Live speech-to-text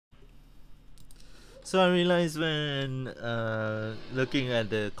So I realized when looking at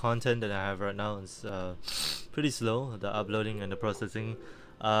the content that I have right now, it's pretty slow, the uploading and the processing.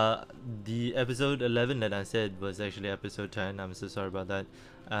 Uh, the episode 11 that I said was actually episode 10. I'm so sorry about that.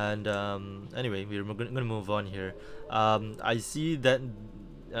 And anyway, we're gonna move on here. I see that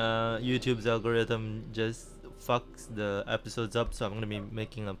YouTube's algorithm just fucks the episodes up, so I'm gonna be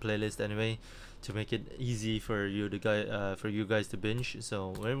making a playlist anyway to make it easy for you guys to binge.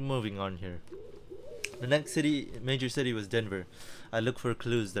 So we're moving on here. The next major city was Denver. I looked for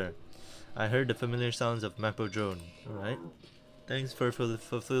clues there. I heard the familiar sounds of Mapo drone. Alright. Thanks for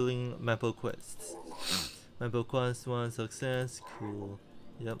fulfilling Mapo quests. Mapo quest one success. Cool.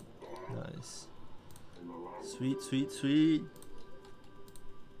 Yep. Nice. Sweet, sweet, sweet.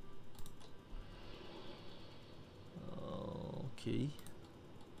 Okay.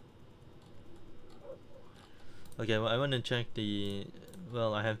 Okay, well, I want to check the...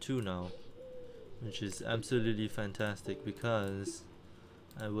 Well, I have two now, which is absolutely fantastic because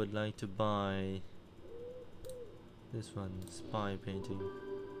I would like to buy this one, spy painting,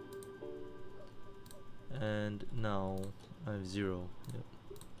 and now I have 0. Yep.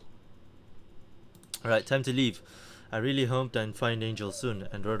 Alright, time to leave. I really hoped I'd find Angel soon,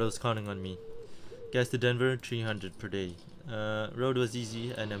 and Rodo's counting on me. Gas to Denver, 300 per day. Road was easy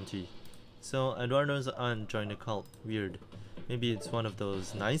and empty. So Eduardo's aunt joined a cult. Weird. Maybe it's one of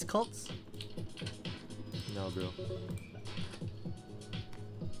those nice cults? No, bro.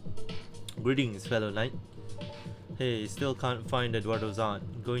 Greetings, fellow knight. Hey, still can't find Eduardo's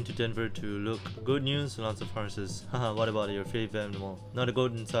aunt. Going to Denver to look. Good news, lots of horses. Haha, what about your favorite animal? Not a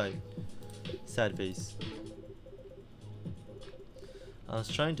goat inside. Sad face. I was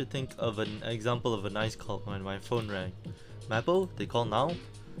trying to think of an example of a nice call when my phone rang. Mapo, they call now?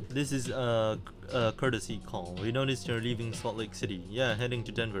 This is a courtesy call. We noticed you're leaving Salt Lake City. Yeah, heading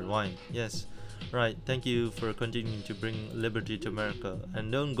to Denver. Why? Yes. Right, thank you for continuing to bring liberty to America.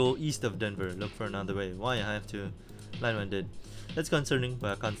 And don't go east of Denver. Look for another way. Why I have to? Lineman did. That's concerning,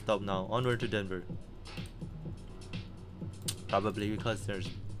 but I can't stop now. Onward to Denver. Probably because there's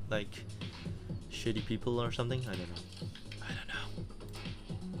like shitty people or something. I don't know.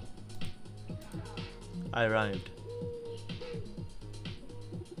 I arrived.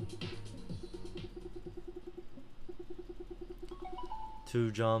 Two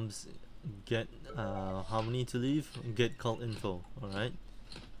jobs. Get how many to leave? Get cult info. Alright.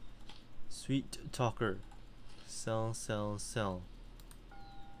 Sweet talker. Sell, sell, sell.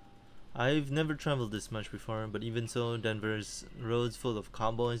 I've never traveled this much before, but even so, Denver's roads full of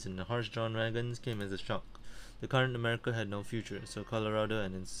cowboys and horse-drawn wagons came as a shock. The current America had no future, so Colorado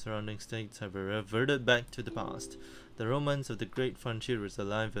and its surrounding states have reverted back to the past. The romance of the great frontier was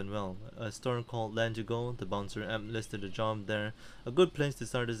alive and well. A store called Land to Go, the bouncer amp listed a job there, a good place to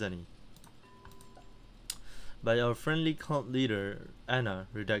start as any. By our friendly cult leader, Anna,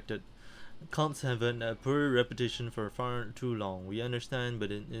 redacted. Cults have had a poor reputation for far too long. We understand,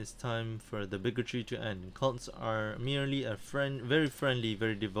 but it is time for the bigotry to end. Cults are merely a very friendly,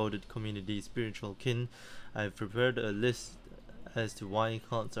 very devoted community, spiritual kin. I've prepared a list as to why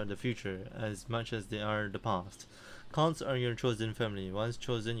cults are the future, as much as they are the past. Cults are your chosen family. Once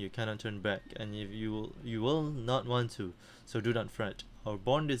chosen, you cannot turn back, and if you will not want to, so do not fret. Our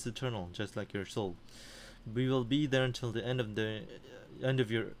bond is eternal, just like your soul. We will be there until the end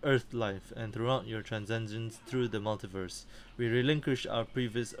of your earth life and throughout your transcendence through the multiverse. We relinquish our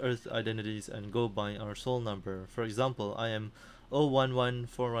previous earth identities and go by our soul number. For example, I am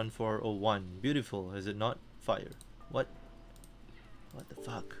 011-41401. Beautiful, is it not? Fire. What? What the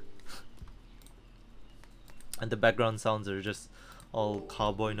fuck? And the background sounds are just all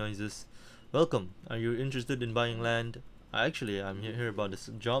cowboy noises. Welcome. Are you interested in buying land? Actually, I'm here about this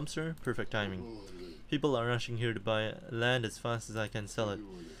job, sir. Perfect timing. People are rushing here to buy land as fast as I can sell it.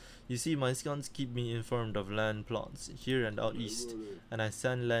 You see, my scouts keep me informed of land plots here and out east, and I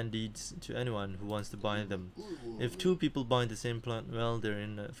send land deeds to anyone who wants to buy them. If two people buy the same plot, well, they're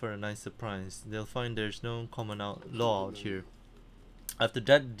in for a nice surprise. They'll find there's no common law out here. After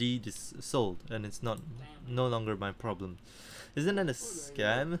that deed is sold, and it's no longer my problem. Isn't that a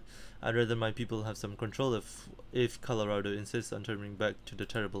scam? I'd rather my people have some control if Colorado insists on turning back to the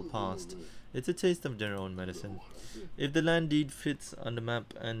terrible past. It's a taste of their own medicine. If the land deed fits on the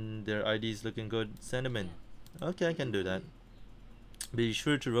map and their ID is looking good, send them in. Okay, I can do that. Be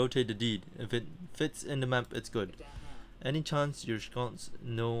sure to rotate the deed. If it fits in the map, it's good. Any chance your scouts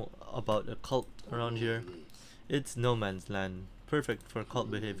know about a cult around here? It's no man's land. Perfect for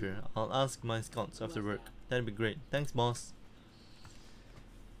cult behavior. I'll ask my scouts after work. That'd be great. Thanks, boss.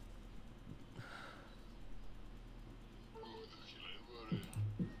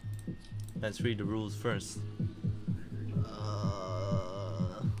 Let's read the rules first.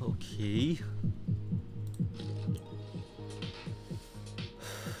 Okay.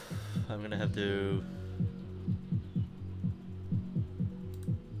 I'm gonna have to...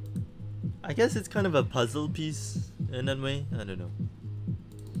 I guess it's kind of a puzzle piece in that way. I don't know.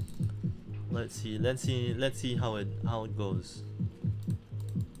 Let's see how it goes.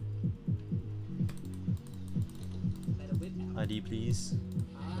 ID please.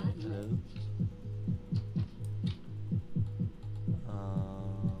 Hello.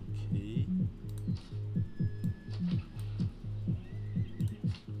 Okay.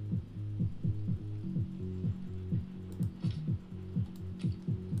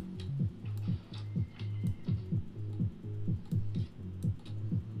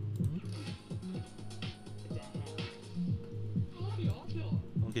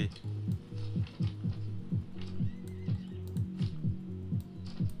 Okay.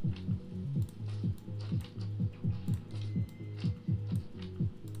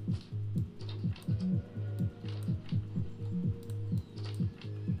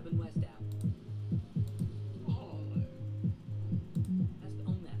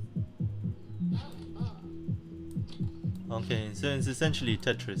 Okay, so it's essentially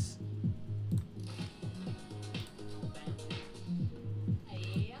Tetris.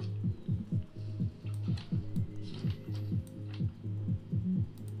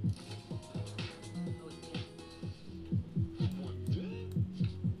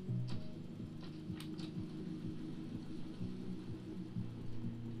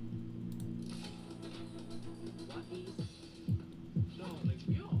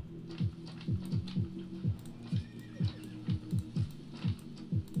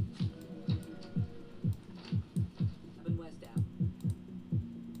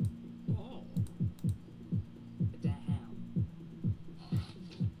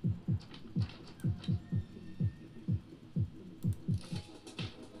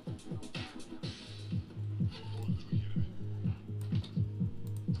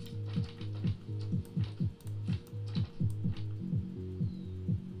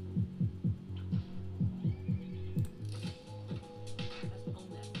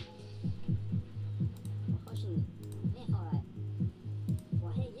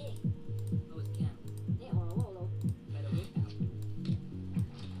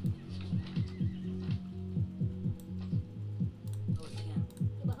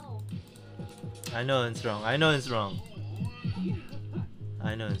 I know it's wrong. I know it's wrong.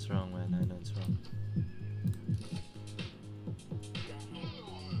 I know it's wrong, man. I know it's wrong.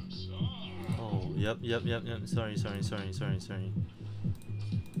 Oh, yep. Sorry. So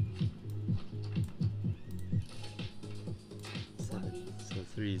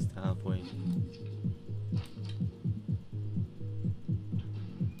 3 is the halfway.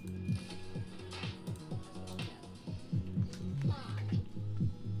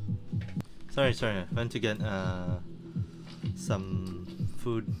 Sorry. I went to get some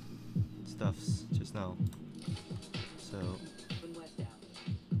food stuffs just now. So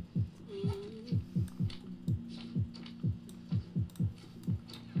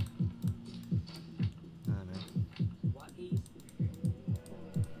man.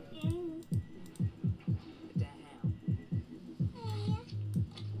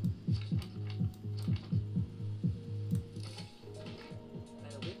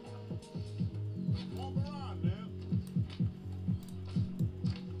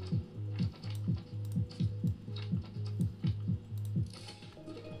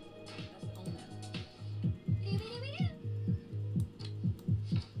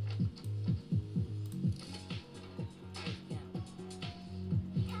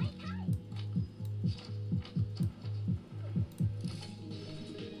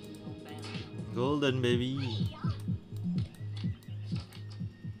 Golden, baby.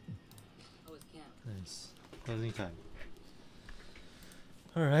 Nice. Closing time.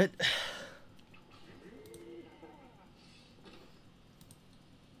 Alright.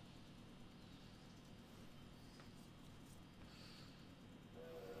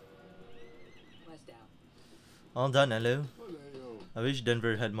 All done, hello. I wish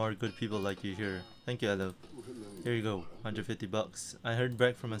Denver had more good people like you here. Thank you, hello. Here you go, $150. I heard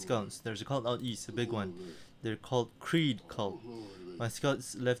back from my scouts. There's a cult out east, a big one. They're called Creed Cult. My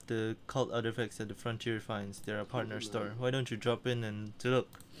scouts left the cult artifacts at the Frontier Finds. They're a partner store. Why don't you drop in and to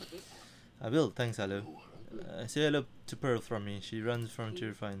look? I will, thanks, hello. Say hello to Pearl from me. She runs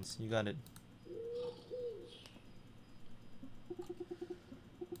Frontier Finds. You got it.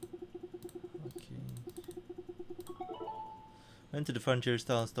 Went to the Frontier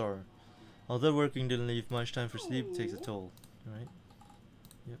Style store. Although working didn't leave much time for sleep, it takes a toll. Alright.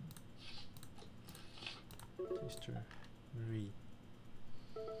 Yep. Mr. Marie.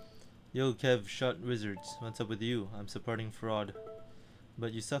 Yo, Kev, shot wizards. What's up with you? I'm supporting fraud.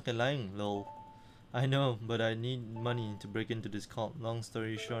 But you suck at lying, lol. I know, but I need money to break into this cult. Long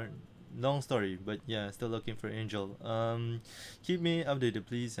story short. Long story, but yeah, still looking for Angel. Keep me updated,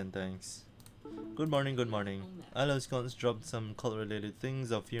 please, and thanks. Good morning, good morning. Hello, Scott's dropped some cult-related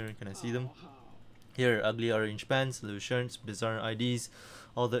things off here. Can I see them? Here, ugly orange pants, loose shirts, bizarre IDs,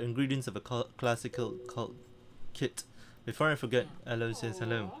 all the ingredients of a classical cult kit. Before I forget, Hello says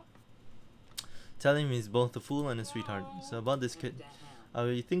hello. Tell him he's both a fool and a sweetheart. So about this kit,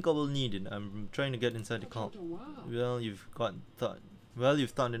 I think I will need it. I'm trying to get inside the cult. Well, you've thought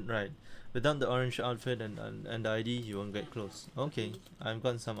it right. Without the orange outfit and the ID, you won't get close. Okay, I've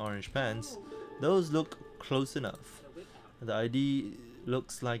got some orange pants. Those look close enough. The ID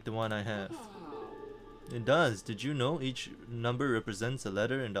looks like the one I have. It does. Did you know each number represents a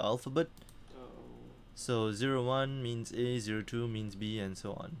letter in the alphabet? So 01 means A, 02 means B, and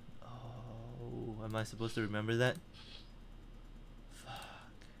so on. Oh, am I supposed to remember that? Fuck.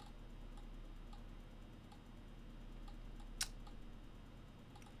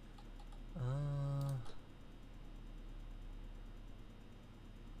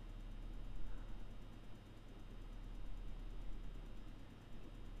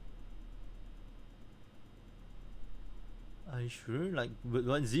 Are you sure? Like,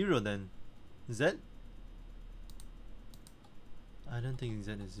 what 0 then? Z? I don't think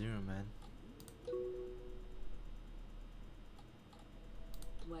Z is 0, man.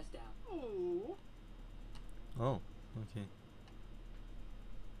 West out. Oh, okay.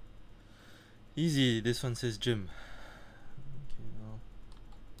 Easy, this one says gym. Okay, well.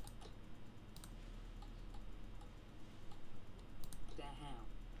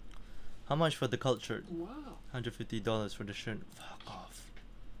 How much for the cult shirt? Wow. $150 for the shirt. Fuck off.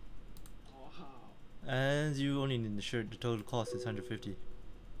 And you only need the shirt, the total cost is $150.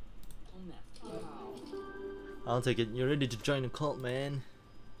 I'll take it. You're ready to join the cult, man.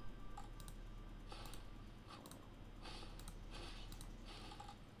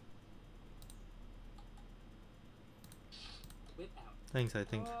 Thanks, I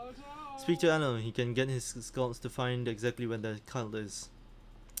think. Speak to Alan. He can get his scouts to find exactly where the cult is.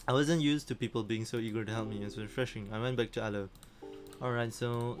 I wasn't used to people being so eager to help me. It's refreshing. I went back to Alo. Alright,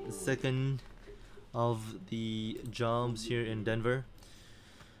 so the second of the jobs here in Denver.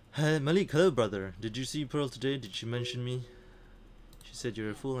 Malik, hello brother. Did you see Pearl today? Did she mention me? She said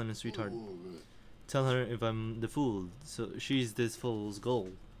you're a fool and a sweetheart. Tell her if I'm the fool. So she's this fool's goal.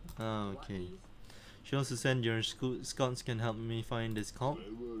 Okay. She also said your scouts can help me find this cult.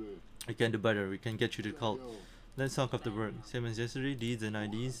 We can do better. We can get you to cult. Let's talk after work. Same as yesterday, deeds and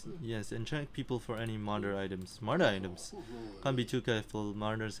IDs. Yes, and check people for any martyr items. Martyr items? Can't be too careful.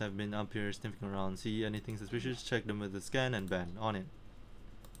 Martyrs have been up here sniffing around. See anything suspicious? Check them with a scan and ban. On it.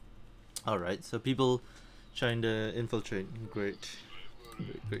 Alright, so people trying to infiltrate. Great.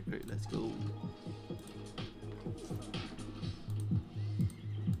 Great. Let's go.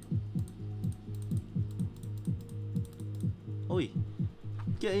 Oi!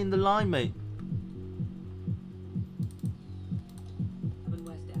 Get in the line, mate!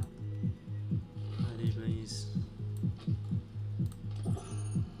 Ready, please.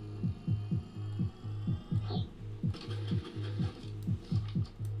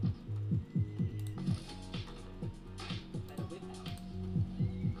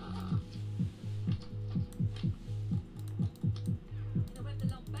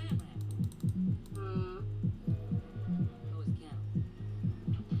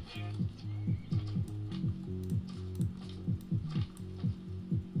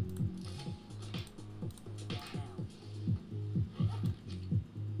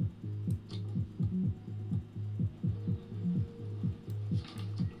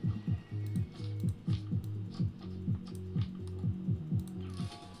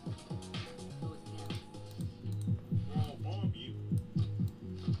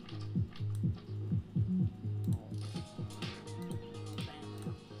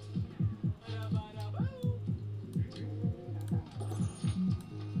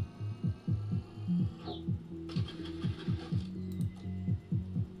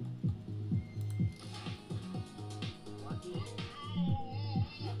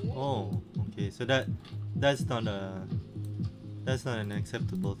 Oh, okay. So that's not an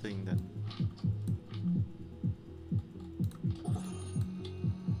acceptable thing then.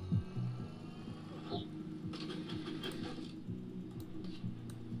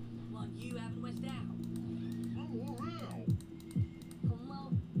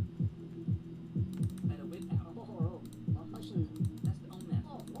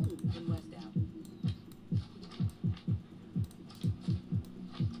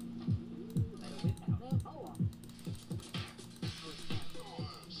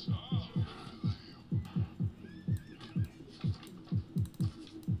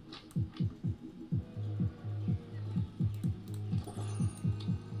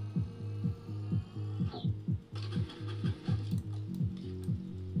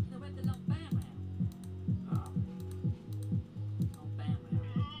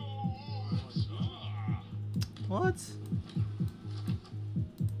 What?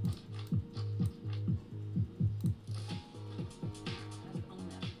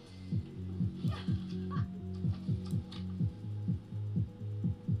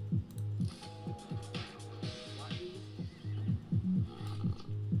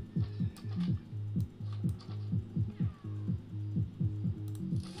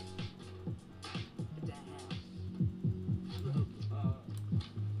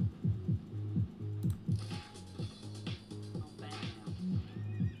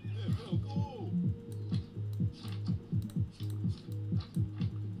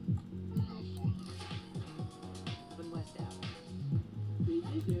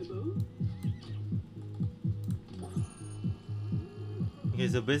 Okay,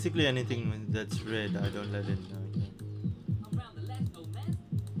 so basically anything that's red, I don't let in.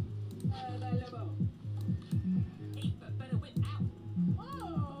 Okay.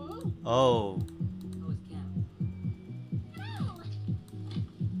 Oh.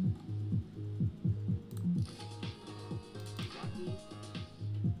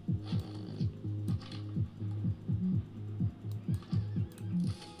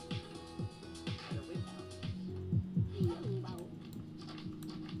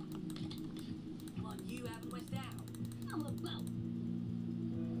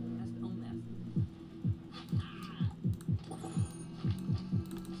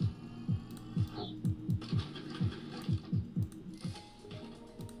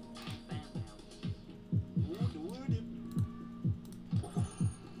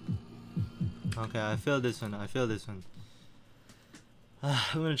 Okay, I failed this one. I'm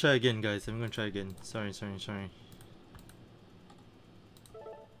gonna try again, guys. Sorry.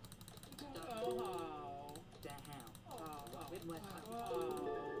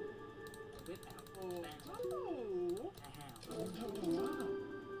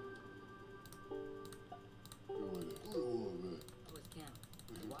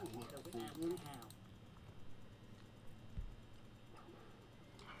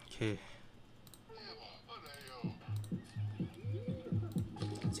 Okay.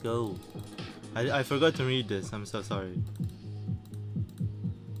 Let's go. I forgot to read this. I'm so sorry.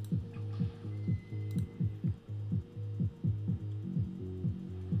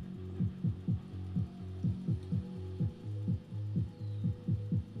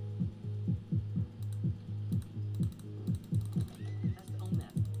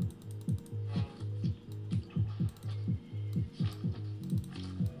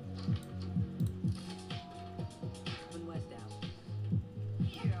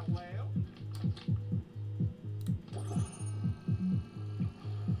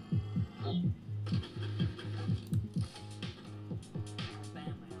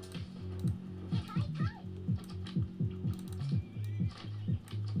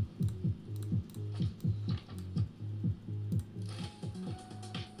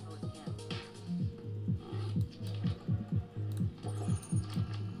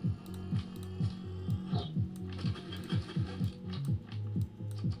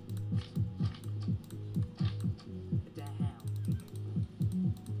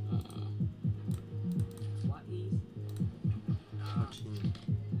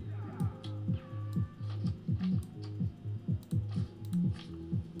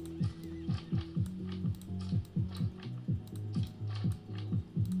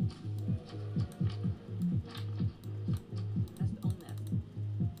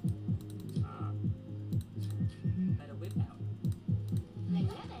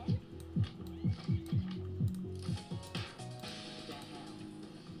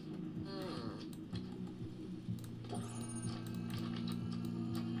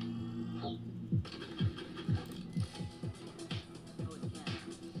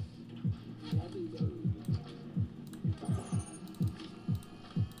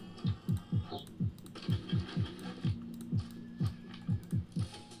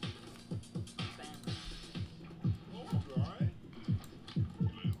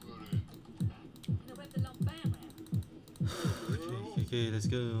 Okay, let's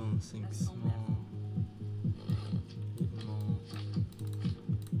go. 6 more. 8 more.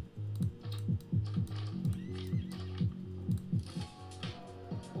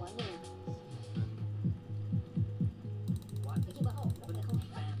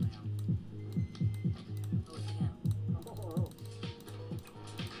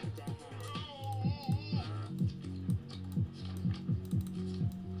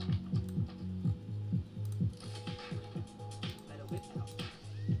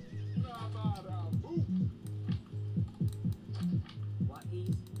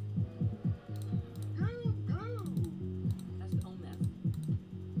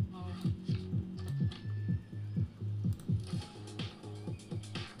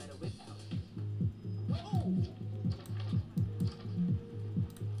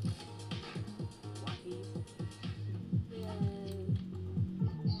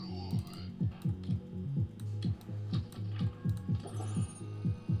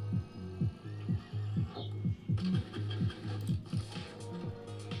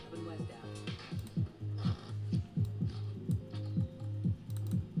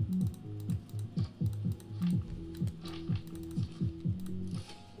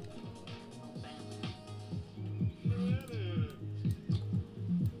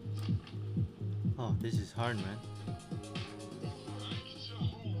 This is hard, man.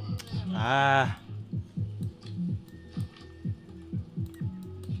 Ah.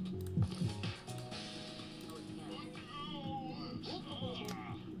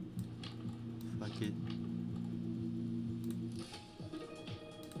 Fuck it.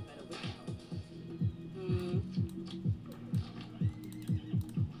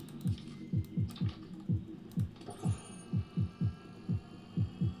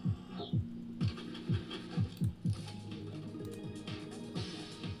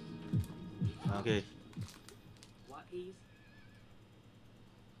 Okay.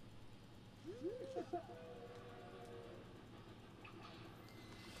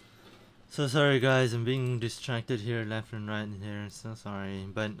 So sorry guys, I'm being distracted here left and right here, so sorry.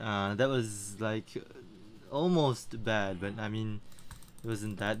 But that was like almost bad, but I mean it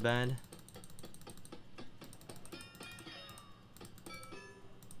wasn't that bad.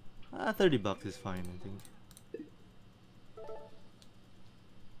 30 bucks is fine, I think.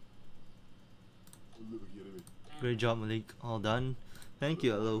 Great job, Malik. All done. Thank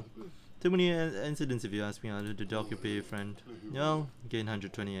you, hello. Too many incidents if you ask me. How to dock your pay, friend. No, gain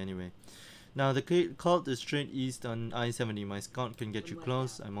 120 anyway. Now the cult is straight east on I-70. My scout can get you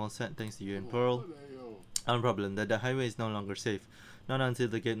close. I'm all set thanks to you and Pearl. No problem. That the highway is no longer safe. Not until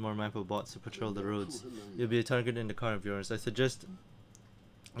they get more mapper bots to patrol the roads. You'll be a target in the car of yours. I suggest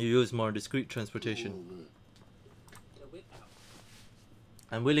you use more discreet transportation.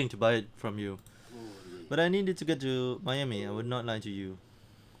 I'm willing to buy it from you. But I needed to get to Miami. I would not lie to you.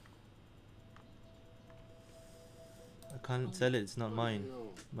 I can't sell it. It's not mine.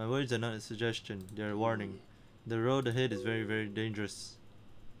 My words are not a suggestion. They are a warning. The road ahead is very, very dangerous.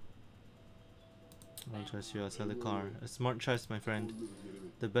 I'll trust you. I'll sell the car. A smart choice, my friend.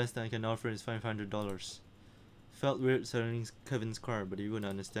 The best I can offer is $500. Felt weird selling Kevin's car, but he wouldn't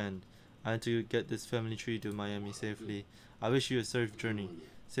understand. I had to get this family tree to Miami safely. I wish you a safe journey.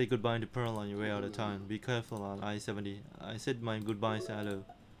 Say goodbye to Pearl on your way out of town. Be careful on I-70. I said my goodbyes to hello.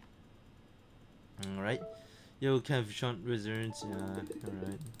 Alright. Yo, Kev, shot wizards. Yeah,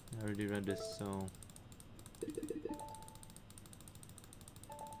 alright. I already read this, so.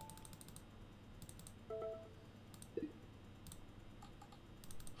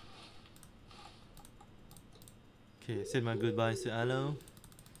 Okay, said my goodbyes to Aloe.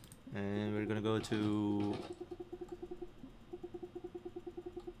 And we're gonna go to.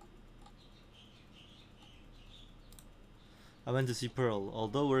 I went to see Pearl.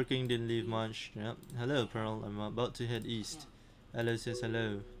 Although working didn't leave much. Yep. Hello, Pearl. I'm about to head east. Hello says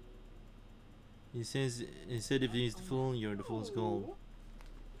hello. He said if he's the fool, you're the fool's goal.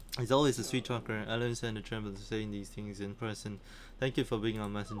 He's always a sweet talker. Alan sent a tremble to saying these things in person. Thank you for being our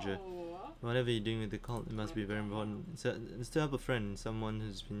messenger. Whatever you're doing with the cult, it must be very important. It's to help a friend, someone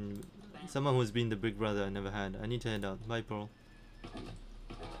who's been the big brother I never had. I need to head out. Bye, Pearl.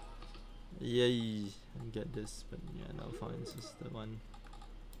 Yay, I get this, but yeah, no, fine, it's just the one.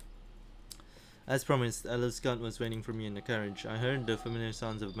 As promised, Aloe Scott was waiting for me in the carriage. I heard the familiar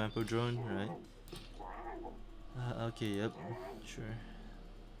sounds of Mappo drone, right? Okay, yep, sure.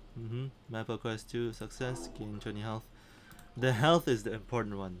 Mappo quest 2, success, gain 20 health. The health is the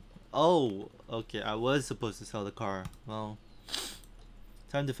important one. Oh, okay, I was supposed to sell the car. Well,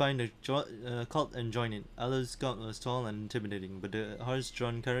 time to find a cult and join it. Aloe Scott was tall and intimidating, but the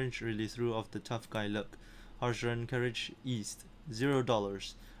horse-drawn carriage really threw off the tough guy look. Horse-drawn carriage east,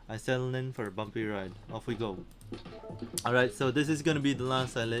 $0. I settled in for a bumpy ride. Off we go. Alright, so this is gonna be the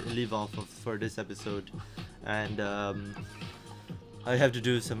last I leave off of for this episode, and I have to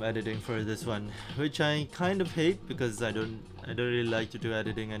do some editing for this one, which I kind of hate because I don't really like to do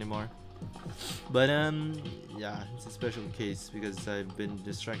editing anymore. But yeah, it's a special case because I've been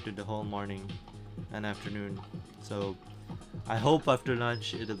distracted the whole morning and afternoon. So I hope after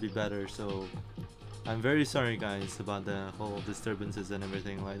lunch it'll be better. So I'm very sorry guys about the whole disturbances and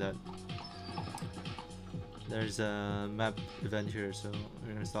everything like that. There's a map event here, so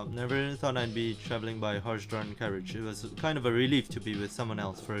we're gonna stop. Never thought I'd be traveling by horse-drawn carriage. It was kind of a relief to be with someone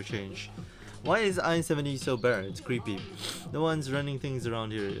else for a change. Why is I-70 so bare? It's creepy. No one's running things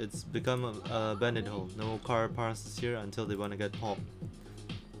around here. It's become a bandit hole. No car passes here until they want to get popped.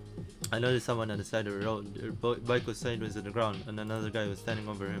 I noticed someone on the side of the road. Their bike was sideways on the ground, and another guy was standing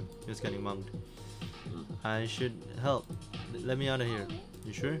over him. He was getting mugged. I should help. Let me out of here.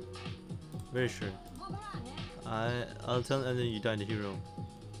 You sure? Very sure. I'll tell Ellen you died a hero.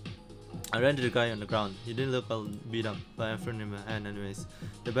 I ran to the guy on the ground. He didn't look all beat up, but I offered him a hand anyways.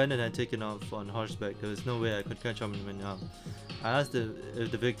 The bandit had taken off on horseback. There was no way I could catch up with him now. I asked if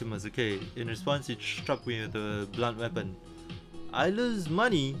the victim was okay. In response, he struck me with a blunt weapon. I lose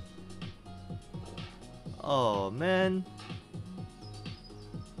money? Oh man.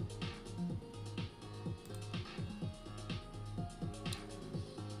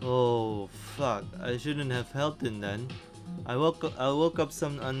 Oh fuck, I shouldn't have helped him then. I woke up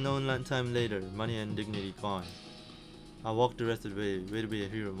some unknown time later, money and dignity gone. I walked the rest of the way. Way to be a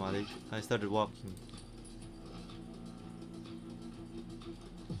hero, Malik. I started walking.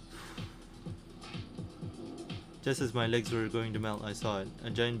 Just as my legs were going to melt, I saw it. A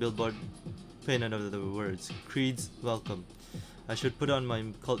giant billboard painted over the words, Creed's Welcome. I should put on my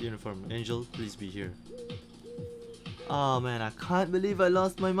cult uniform. Angel, please be here. Oh man, I can't believe I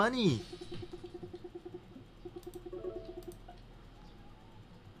lost my money.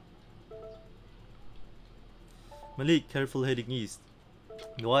 Malik, careful heading east.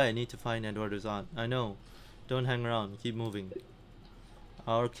 Why? I need to find Eduardo's aunt. I know. Don't hang around. Keep moving.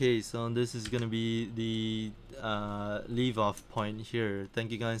 Okay, so this is gonna be the leave off point here.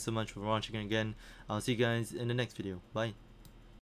 Thank you guys so much for watching again. I'll see you guys in the next video. Bye.